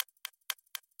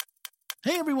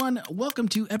Hey everyone, welcome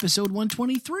to episode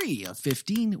 123 of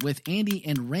 15 with Andy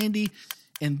and Randy.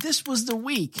 And this was the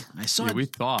week I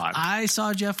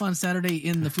saw Jeff on Saturday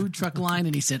in the food truck line,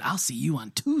 and he said, "I'll see you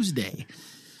on Tuesday."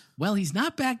 Well, he's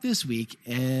not back this week,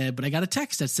 but I got a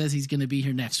text that says he's going to be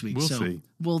here next week. We'll so see.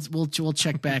 We'll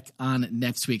check back on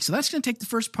next week. So that's going to take the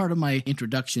first part of my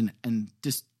introduction and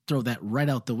just throw that right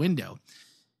out the window.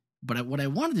 But what I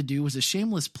wanted to do was a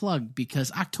shameless plug,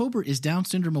 because October is Down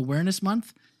Syndrome Awareness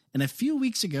Month. And a few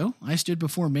weeks ago, I stood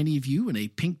before many of you in a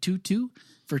pink tutu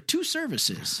for 2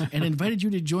 services and invited you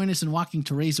to join us in walking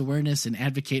to raise awareness and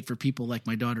advocate for people like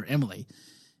my daughter, Emily.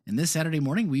 And this Saturday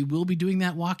morning, we will be doing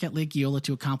that walk at Lake Eola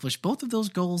to accomplish both of those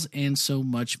goals and so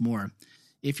much more.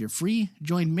 If you're free,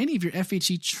 join many of your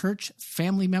FHC church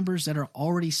family members that are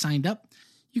already signed up.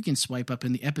 You can swipe up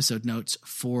in the episode notes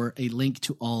for a link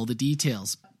to all the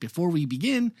details. Before we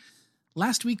begin,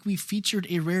 last week we featured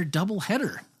a rare double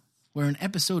header, where in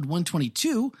episode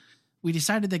 122, we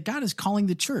decided that God is calling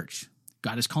the church.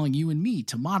 God is calling you and me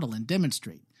to model and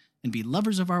demonstrate and be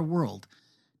lovers of our world,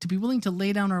 to be willing to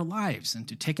lay down our lives and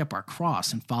to take up our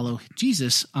cross and follow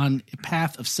Jesus on a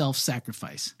path of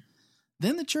self-sacrifice.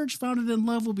 Then the church founded in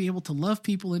love will be able to love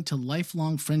people into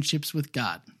lifelong friendships with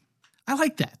God. I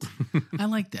like that. I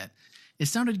like that. It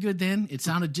sounded good then. It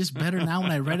sounded just better now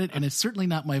when I read it, and it's certainly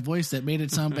not my voice that made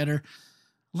it sound better.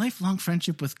 Lifelong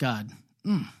friendship with God.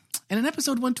 And in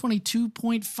episode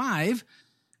 122.5,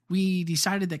 we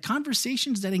decided that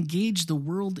conversations that engage the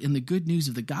world in the good news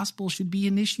of the gospel should be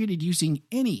initiated using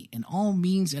any and all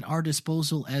means at our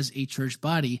disposal as a church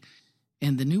body.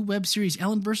 And the new web series,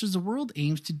 Ellen versus the World,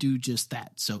 aims to do just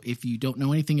that. So if you don't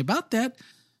know anything about that,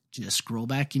 just scroll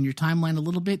back in your timeline a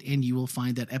little bit and you will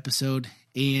find that episode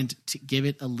and to give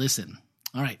it a listen.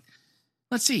 All right,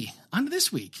 let's see. On to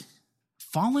this week.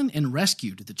 Fallen and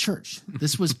Rescued, the church.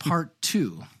 This was part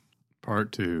 2.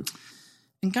 Part 2.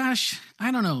 And gosh,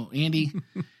 I don't know, Andy.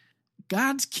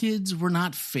 God's kids were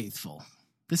not faithful.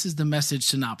 This is the message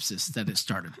synopsis that it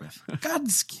started with.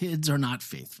 God's kids are not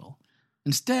faithful.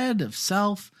 Instead of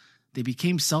self, they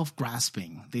became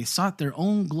self-grasping. They sought their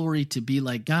own glory to be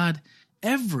like God.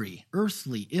 Every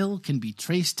earthly ill can be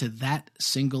traced to that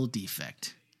single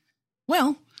defect.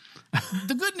 Well,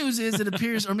 the good news is it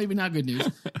appears, or maybe not good news,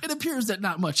 it appears that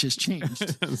not much has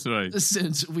changed. That's right.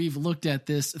 Since we've looked at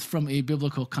this from a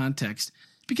biblical context,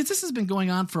 because this has been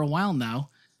going on for a while now,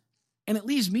 and it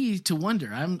leaves me to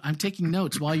wonder. I'm taking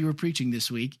notes while you were preaching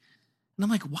this week, and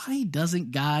I'm like, why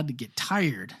doesn't God get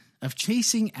tired of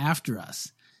chasing after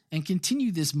us and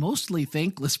continue this mostly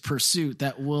thankless pursuit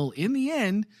that will, in the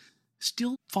end,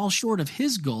 still fall short of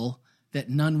his goal that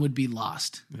none would be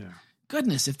lost? Yeah.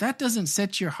 Goodness, if that doesn't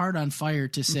set your heart on fire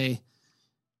to say,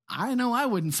 I know I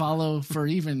wouldn't follow for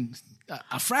even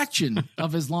a fraction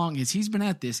of as long as he's been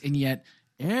at this, and yet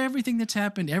everything that's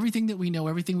happened, everything that we know,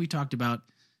 everything we talked about,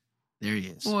 there he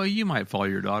is. Well, you might follow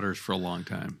your daughters for a long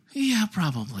time. Yeah,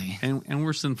 probably. And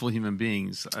we're sinful human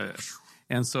beings.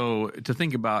 And so to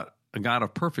think about a God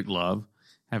of perfect love,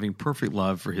 having perfect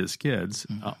love for his kids,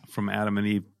 from Adam and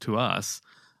Eve to us,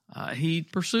 he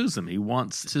pursues them. He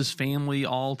wants his family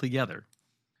all together.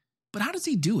 But how does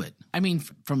he do it? I mean,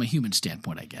 from a human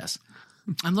standpoint, I guess.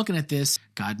 I'm looking at this.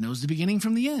 God knows the beginning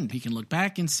from the end. He can look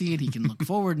back and see it. He can look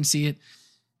forward and see it.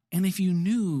 And if you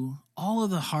knew all of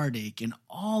the heartache and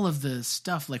all of the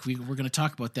stuff like we're going to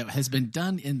talk about that has been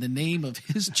done in the name of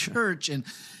his church, and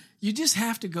you just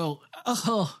have to go,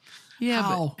 oh,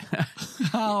 yeah,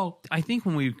 how? I think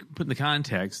when we put in the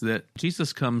context that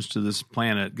Jesus comes to this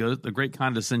planet, the great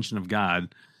condescension of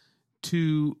God,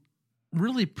 to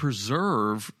really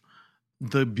preserve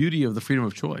the beauty of the freedom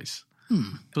of choice,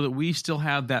 so that we still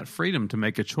have that freedom to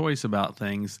make a choice about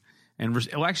things, and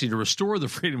actually to restore the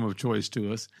freedom of choice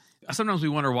to us. Sometimes we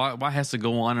wonder why it has to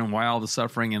go on, and why all the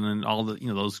suffering, and then all the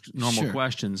those normal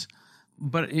questions.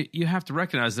 But you have to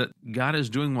recognize that God is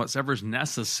doing whatever's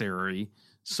necessary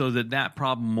so that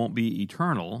problem won't be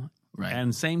eternal. Right.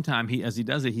 And same time, as he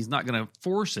does it, he's not going to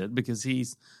force it, because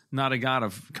he's not a God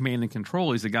of command and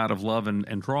control. He's a God of love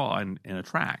and draw and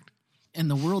attract. And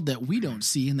the world that we don't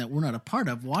see and that we're not a part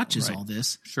of watches all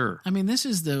this. Sure. I mean, this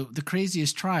is the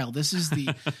craziest trial. This is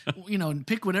the,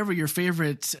 pick whatever your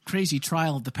favorite crazy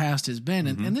trial of the past has been.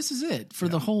 And this is it for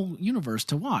the whole universe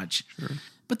to watch. Sure.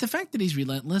 But the fact that he's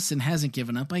relentless and hasn't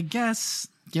given up, I guess,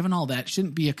 given all that,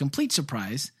 shouldn't be a complete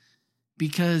surprise,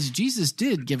 because Jesus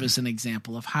did give us an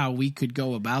example of how we could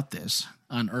go about this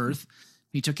on earth.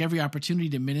 He took every opportunity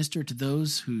to minister to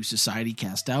those who society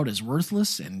cast out as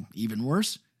worthless and even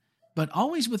worse, but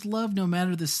always with love, no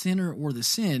matter the sinner or the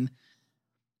sin.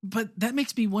 But that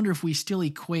makes me wonder if we still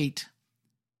equate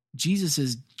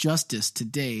Jesus' justice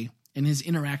today and his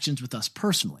interactions with us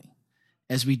personally,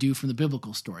 as we do from the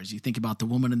biblical stories. You think about the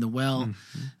woman in the well,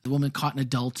 the woman caught in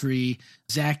adultery,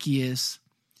 Zacchaeus.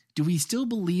 Do we still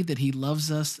believe that he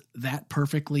loves us that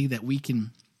perfectly that we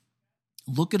can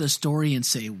look at a story and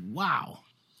say, wow,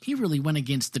 he really went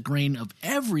against the grain of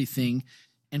everything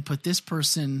and put this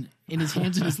person in his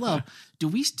hands in his love? Do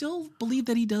we still believe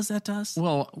that he does that to us?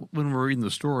 Well, when we're reading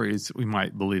the stories, we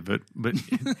might believe it, but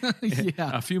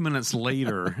a few minutes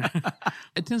later,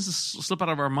 it tends to slip out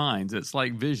of our minds. It's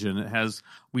like vision.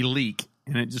 We leak,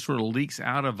 and it just sort of leaks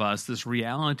out of us this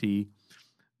reality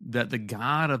that the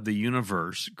God of the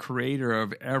universe, creator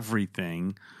of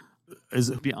everything,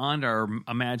 is beyond our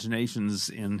imaginations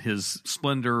in his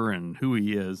splendor and who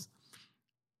he is,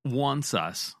 wants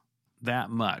us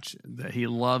that much, that he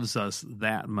loves us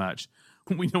that much.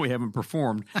 We know we haven't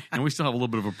performed, and we still have a little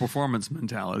bit of a performance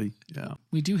mentality. Yeah,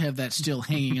 we do have that still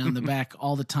hanging on the back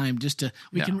all the time.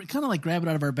 We can kind of like grab it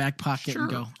out of our back pocket and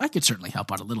go, I could certainly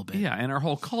help out a little bit. Yeah, and our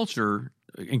whole culture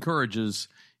encourages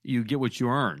you get what you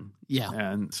earn. Yeah.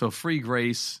 And so free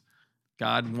grace,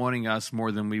 God wanting us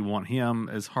more than we want him,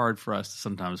 is hard for us to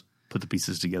sometimes put the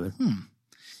pieces together.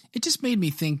 It just made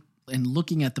me think, and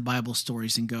looking at the Bible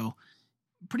stories, and go,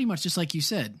 pretty much just like you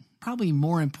said, probably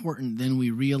more important than we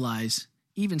realize,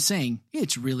 even saying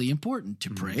it's really important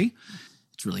to pray.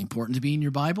 It's really important to be in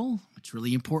your Bible. It's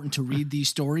really important to read these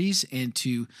stories and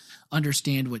to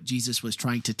understand what Jesus was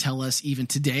trying to tell us even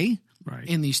today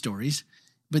in these stories.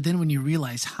 But then when you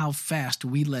realize how fast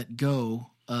we let go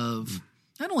of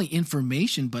not only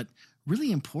information, but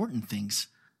really important things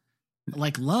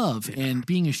like love and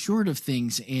being assured of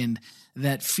things and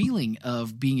that feeling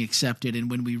of being accepted. And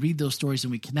when we read those stories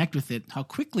and we connect with it, how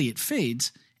quickly it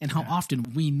fades and how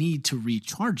often we need to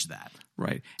recharge that.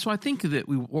 Right. So I think that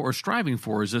what we're striving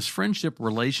for is this friendship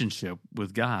relationship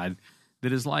with God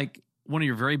that is like one of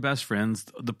your very best friends,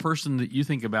 the person that you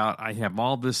think about, I have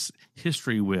all this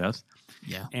history with.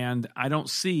 Yeah. And I don't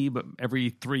see but every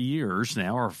 3 years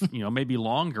now, or maybe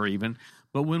longer even.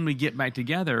 But when we get back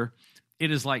together,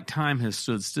 it is like time has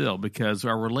stood still because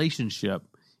our relationship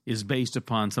is based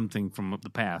upon something from the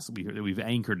past that we've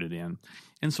anchored it in.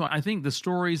 And so I think the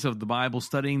stories of the Bible,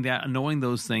 studying that, knowing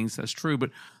those things, that's true. But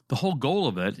the whole goal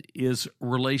of it is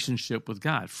relationship with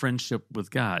God, friendship with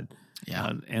God.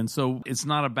 Yeah. And so it's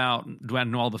not about, do I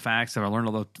know all the facts? Have I learned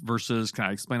all the verses? Can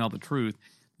I explain all the truth?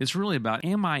 It's really about,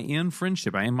 am I in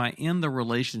friendship? Am I in the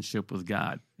relationship with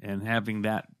God? And having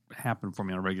that happen for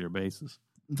me on a regular basis.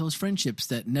 Those friendships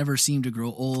that never seem to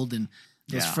grow old, and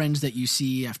those friends that you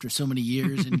see after so many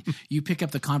years, and you pick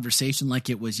up the conversation like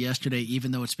it was yesterday,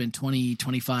 even though it's been 20,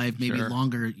 25, maybe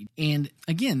longer. And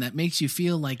again, that makes you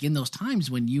feel like in those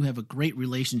times when you have a great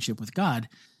relationship with God,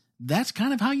 that's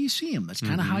kind of how you see him. That's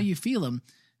kind of how you feel him.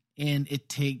 And it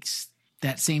takes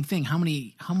that same thing. How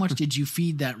much did you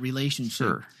feed that relationship?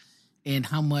 Sure. And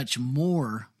how much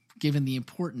more, given the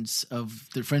importance of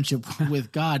the friendship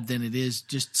with God, than it is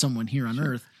just someone here on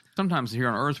earth. Sometimes here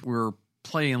on earth, we're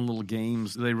playing little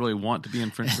games. Do they really want to be in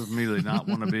friendship with me? Do they not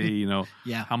want to be?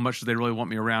 How much do they really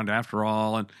want me around after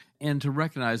all? And to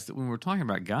recognize that when we're talking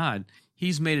about God,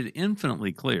 he's made it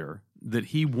infinitely clear that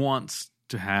he wants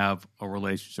to have a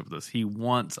relationship with us. He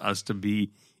wants us to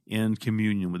be in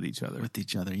communion with each other.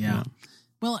 Yeah.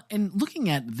 Well, and looking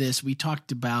at this, we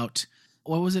talked about,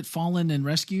 what was it, fallen and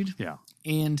rescued? Yeah.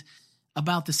 And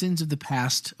about the sins of the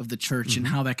past of the church and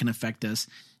how that can affect us.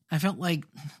 I felt like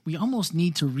we almost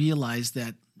need to realize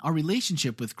that our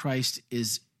relationship with Christ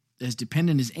is as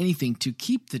dependent as anything to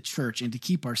keep the church and to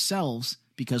keep ourselves,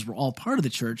 because we're all part of the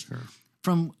church,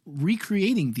 from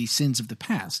recreating these sins of the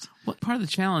past. Well, part of the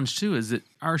challenge, too, is that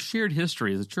our shared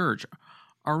history as a church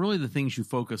are really the things you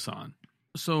focus on.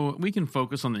 So we can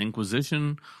focus on the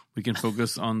Inquisition. We can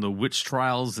focus on the witch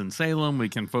trials in Salem. We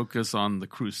can focus on the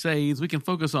Crusades. We can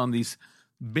focus on these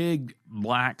big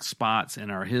black spots in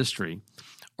our history.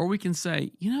 Or we can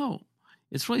say,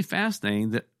 it's really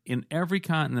fascinating that in every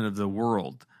continent of the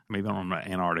world, maybe I don't know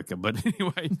Antarctica, but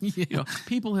anyway,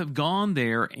 people have gone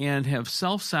there and have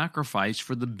self-sacrificed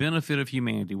for the benefit of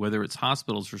humanity, whether it's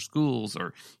hospitals or schools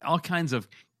or all kinds of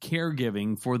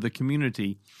caregiving for the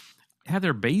community, have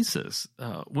their basis,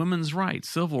 women's rights,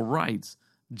 civil rights,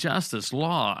 justice,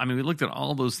 law. I mean, we looked at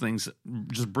all those things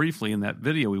just briefly in that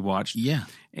video we watched. Yeah.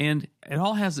 And it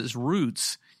all has its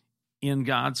roots in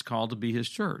God's call to be his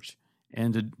church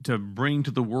and to bring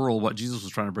to the world what Jesus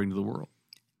was trying to bring to the world.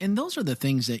 And those are the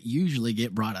things that usually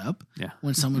get brought up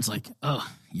when someone's like, oh,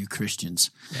 you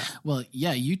Christians. Yeah. Well,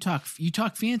 you talk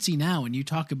fancy now, and you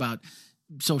talk about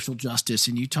social justice,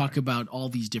 and you talk about all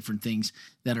these different things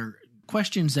that are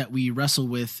questions that we wrestle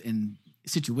with and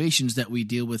situations that we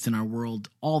deal with in our world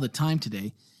all the time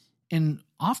today. And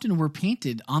often we're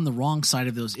painted on the wrong side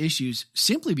of those issues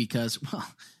simply because, well,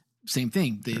 same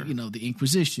thing, the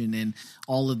Inquisition and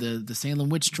all of the Salem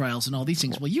witch trials and all these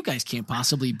things. Well, you guys can't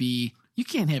possibly be, you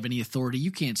can't have any authority.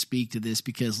 You can't speak to this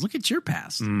because look at your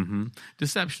past. Mm-hmm.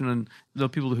 Deception. And the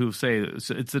people who say it's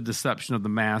a deception of the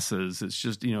masses, it's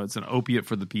just, it's an opiate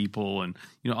for the people and,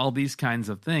 all these kinds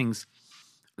of things.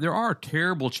 There are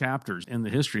terrible chapters in the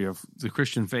history of the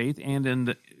Christian faith and in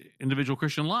the individual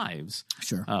Christian lives.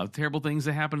 Sure. Terrible things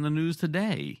that happen in the news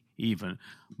today, even.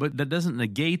 But that doesn't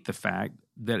negate the fact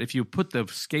that if you put the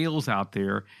scales out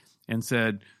there and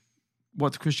said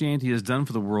what Christianity has done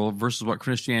for the world versus what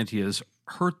Christianity has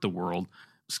hurt the world,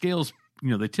 scales,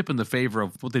 they tip in the favor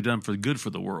of what they've done for good for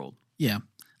the world. Yeah.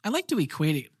 I like to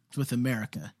equate it with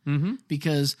America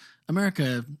because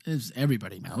America, as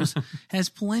everybody knows, has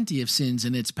plenty of sins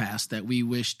in its past that we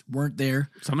wished weren't there.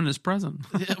 Some in its present.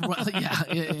 Yeah,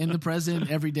 in the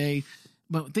present, every day.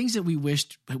 But things that we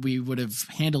wished we would have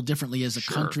handled differently as a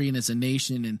country and as a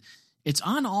nation. And it's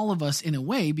on all of us in a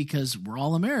way because we're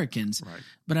all Americans. Right.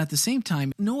 But at the same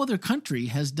time, no other country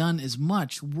has done as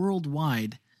much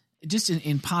worldwide just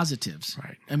in positives.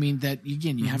 Right. I mean, that,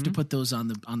 again, you have to put those on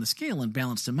the scale and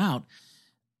balance them out.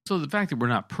 So the fact that we're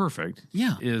not perfect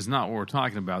is not what we're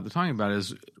talking about. The talking about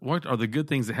is what are the good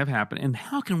things that have happened and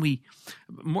how can we,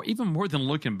 even more than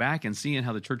looking back and seeing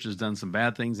how the church has done some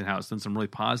bad things and how it's done some really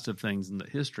positive things in the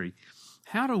history,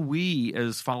 how do we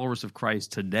as followers of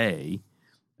Christ today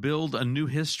build a new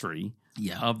history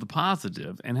of the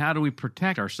positive, and how do we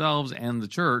protect ourselves and the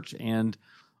church and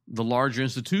the larger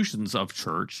institutions of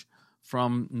church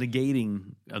from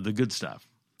negating the good stuff?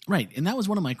 Right. And that was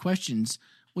one of my questions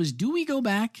was, do we go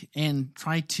back and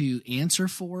try to answer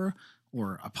for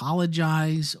or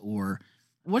apologize, or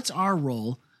what's our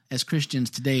role as Christians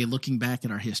today looking back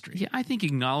at our history? Yeah, I think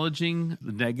acknowledging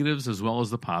the negatives as well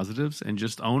as the positives and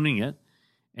just owning it.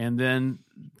 And then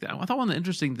I thought one of the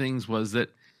interesting things was that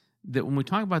when we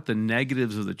talk about the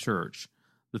negatives of the church,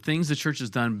 the things the church has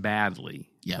done badly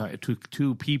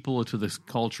to people or to this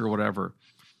culture or whatever,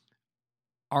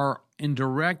 are in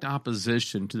direct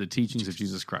opposition to the teachings of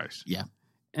Jesus Christ. Yeah.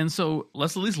 And so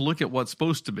let's at least look at what's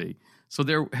supposed to be. So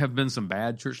there have been some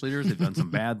bad church leaders. They've done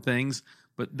some bad things,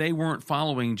 but they weren't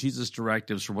following Jesus'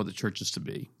 directives for what the church is to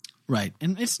be. Right.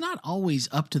 And it's not always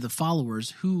up to the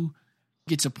followers who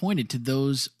gets appointed to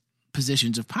those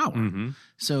positions of power.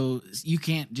 So you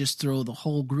can't just throw the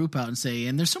whole group out and say,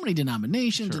 and there's so many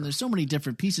denominations and there's so many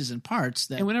different pieces and parts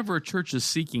that. And whenever a church is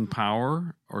seeking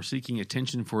power or seeking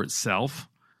attention for itself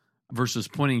versus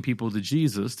pointing people to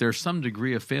Jesus, there's some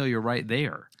degree of failure right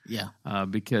there. Yeah.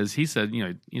 Because he said,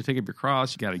 you take up your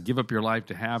cross, you got to give up your life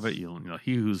to have it.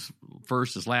 He who's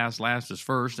first is last, last is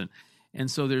first. And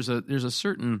so there's a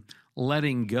certain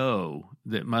letting go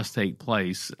that must take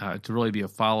place to really be a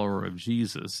follower of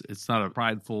Jesus. It's not a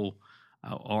prideful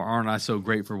or aren't I so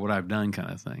great for what I've done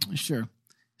kind of thing. Sure.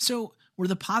 So were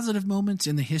the positive moments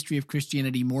in the history of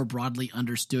Christianity more broadly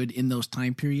understood in those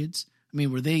time periods? I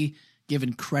mean, were they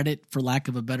given credit, for lack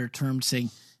of a better term, saying,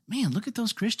 man, look at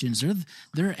those Christians.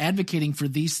 They're advocating for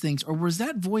these things. Or was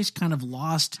that voice kind of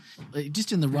lost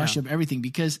just in the rush of everything?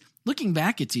 Because looking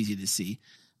back, it's easy to see.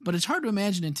 But it's hard to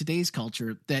imagine in today's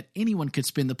culture that anyone could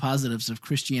spin the positives of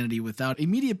Christianity without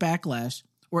immediate backlash,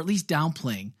 or at least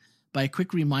downplaying by a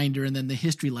quick reminder and then the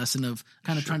history lesson of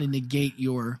kind of trying to negate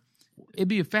your... It'd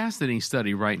be a fascinating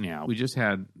study right now. We just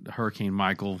had Hurricane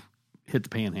Michael hit the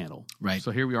Panhandle. Right.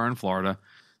 So here we are in Florida.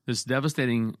 This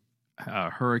devastating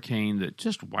hurricane that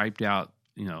just wiped out,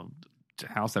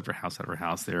 house after house after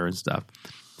house there and stuff.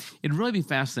 It'd really be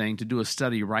fascinating to do a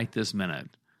study right this minute.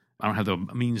 I don't have the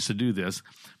means to do this,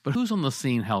 but who's on the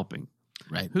scene helping?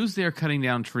 Right. Who's there cutting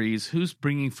down trees? Who's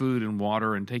bringing food and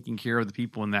water and taking care of the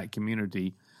people in that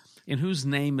community? In whose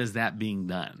name is that being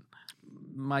done?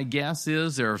 My guess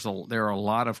is there are a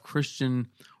lot of Christian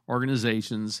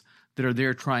organizations that are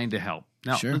there trying to help.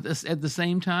 Now, at the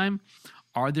same time,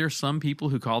 are there some people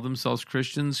who call themselves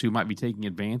Christians who might be taking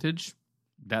advantage?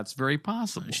 That's very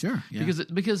possible. Sure. Yeah.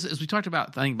 Because as we talked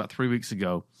about, I think about 3 weeks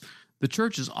ago, the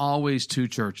church is always two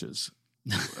churches.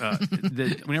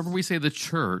 Whenever we say the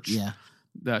church,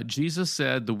 Jesus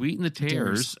said the wheat and the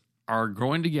tares are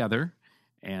growing together,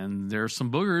 and there's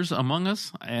some boogers among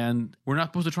us, and we're not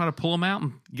supposed to try to pull them out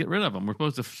and get rid of them. We're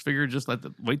supposed to figure just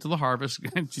wait till the harvest,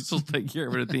 and Jesus will take care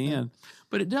of it at the end.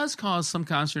 But it does cause some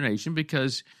consternation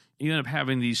because you end up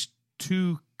having these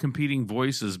two competing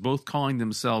voices, both calling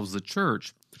themselves the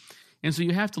church. And so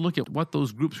you have to look at what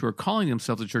those groups who are calling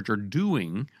themselves the church are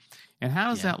doing, and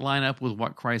how does that line up with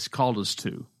what Christ called us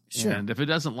to? Sure. And if it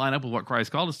doesn't line up with what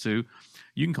Christ called us to,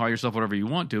 you can call yourself whatever you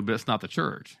want to, but it's not the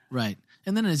church. Right.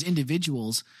 And then as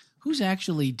individuals, who's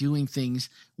actually doing things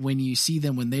when you see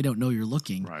them when they don't know you're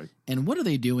looking? Right. And what are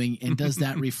they doing? And does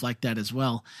that reflect that as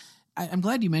well? I'm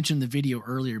glad you mentioned the video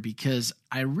earlier because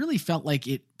I really felt like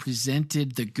it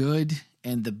presented the good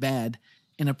and the bad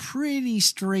in a pretty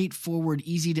straightforward,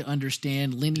 easy to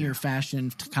understand, linear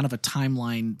fashion, kind of a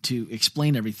timeline to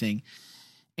explain everything.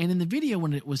 And in the video,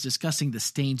 when it was discussing the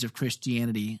stains of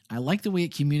Christianity, I like the way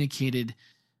it communicated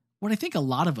what I think a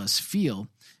lot of us feel.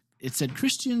 It said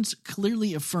Christians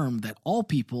clearly affirm that all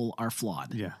people are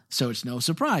flawed. Yeah. So it's no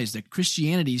surprise that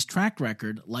Christianity's track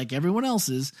record, like everyone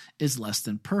else's, is less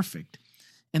than perfect.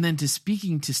 And then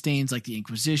speaking to stains like the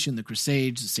Inquisition, the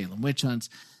Crusades, the Salem witch hunts,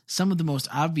 some of the most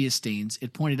obvious stains,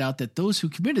 it pointed out that those who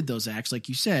committed those acts, like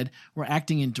you said, were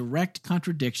acting in direct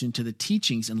contradiction to the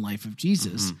teachings and life of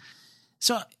Jesus. Mm-hmm.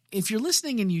 So if you're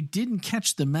listening and you didn't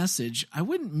catch the message, I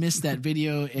wouldn't miss that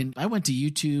video. And I went to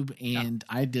YouTube and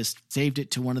I just saved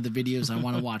it to one of the videos I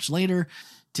want to watch later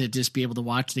to just be able to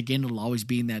watch it again. It'll always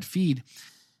be in that feed.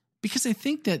 Because I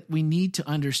think that we need to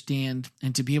understand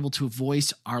and to be able to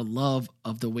voice our love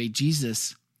of the way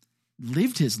Jesus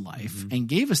lived his life and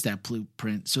gave us that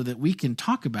blueprint so that we can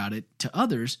talk about it to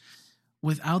others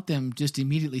without them just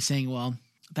immediately saying, well,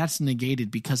 that's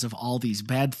negated because of all these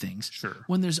bad things. Sure.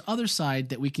 When there's other side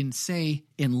that we can say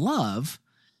in love,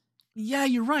 yeah,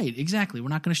 you're right. Exactly. We're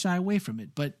not going to shy away from it,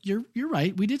 but you're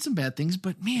right. We did some bad things,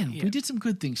 but man, we did some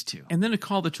good things too. And then to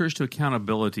call the church to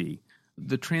accountability,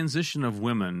 the transition of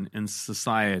women in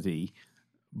society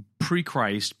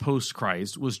pre-Christ,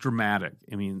 post-Christ was dramatic.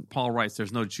 I mean, Paul writes,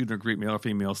 there's no Jew nor Greek, male or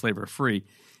female, slave or free.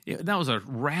 That was a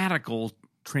radical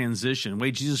transition, the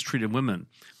way Jesus treated women.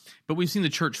 But we've seen the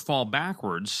church fall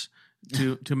backwards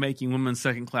to making women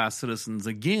second-class citizens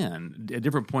again at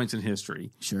different points in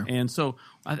history. Sure. And so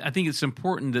I think it's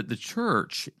important that the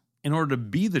church, in order to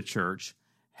be the church,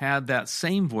 had that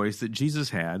same voice that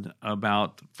Jesus had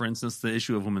about, for instance, the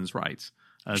issue of women's rights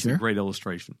as a great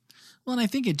illustration. Well, and I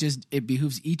think it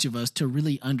behooves each of us to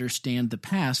really understand the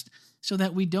past so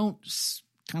that we don't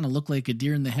kind of look like a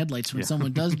deer in the headlights when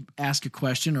someone does ask a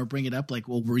question or bring it up like,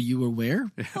 well, were you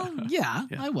aware? Yeah. Well, yeah,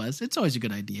 I was. It's always a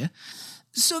good idea.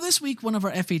 So this week, one of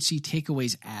our FHC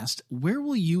takeaways asked, where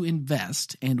will you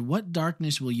invest and what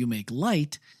darkness will you make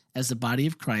light as the body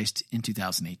of Christ in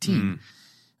 2018? And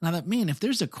I thought, man, if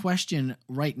there's a question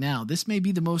right now, this may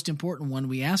be the most important one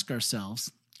we ask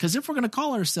ourselves. Because if we're going to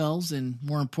call ourselves and,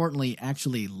 more importantly,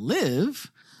 actually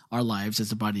live our lives as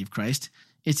the body of Christ,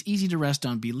 it's easy to rest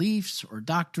on beliefs or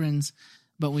doctrines,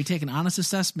 but when we take an honest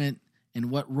assessment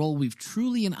and what role we've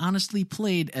truly and honestly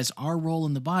played as our role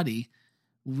in the body,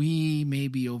 we may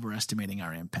be overestimating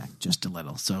our impact just a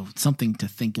little. So something to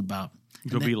think about.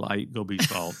 Be light, go be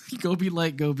salt. Go be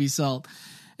light, go be salt.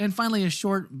 And finally, a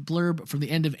short blurb from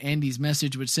the end of Andy's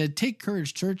message, which said, take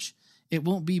courage, church. It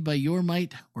won't be by your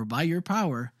might or by your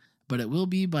power, but it will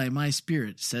be by my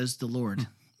spirit, says the Lord.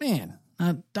 Man,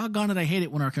 doggone it, I hate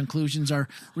it when our conclusions are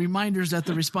reminders that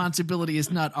the responsibility is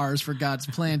not ours for God's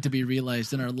plan to be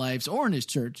realized in our lives or in his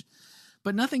church.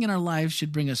 But nothing in our lives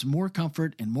should bring us more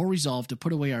comfort and more resolve to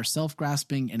put away our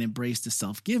self-grasping and embrace the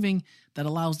self-giving that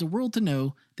allows the world to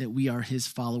know that we are his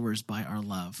followers by our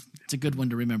love. It's a good one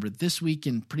to remember this week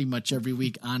and pretty much every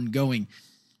week ongoing.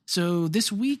 So this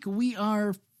week we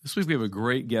have a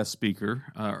great guest speaker,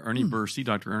 Ernie Bursey.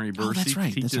 Dr. Ernie Bursey that's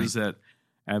right. teaches at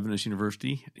Adventist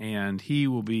University, and he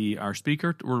will be our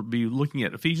speaker. We'll be looking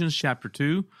at Ephesians chapter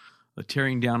 2, the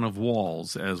tearing down of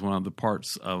walls as one of the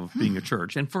parts of being a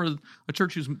church. And for a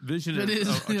church whose vision is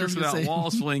a church without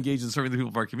walls, fully engaged in serving the people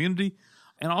of our community,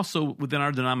 and also within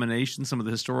our denomination, some of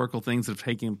the historical things that have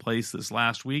taken place this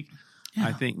last week,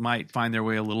 I think might find their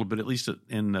way a little bit, at least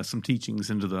in some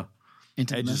teachings, into the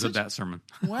edges of that sermon.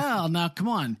 Well, now come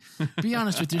on. Be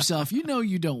honest with yourself. You know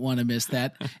you don't want to miss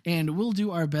that. And we'll do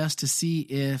our best to see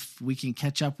if we can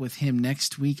catch up with him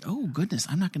next week. Oh, goodness.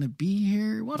 I'm not going to be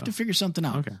here. We'll have to figure something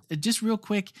out. Okay. Just real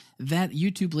quick, that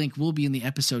YouTube link will be in the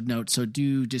episode notes. So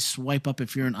do just swipe up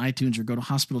if you're in iTunes or go to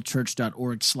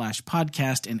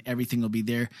hospitalchurch.org/podcast and everything will be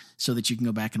there so that you can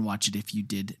go back and watch it if you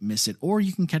did miss it. Or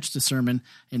you can catch the sermon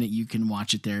and you can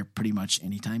watch it there pretty much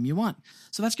anytime you want.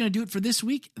 So that's going to do it for this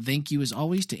week. Thank you as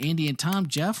always to Andy and Tom.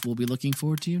 Jeff, we'll be looking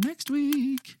forward to you next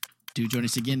week. Do join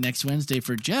us again next Wednesday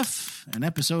for Jeff and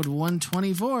episode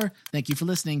 124. Thank you for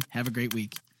listening. Have a great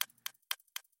week.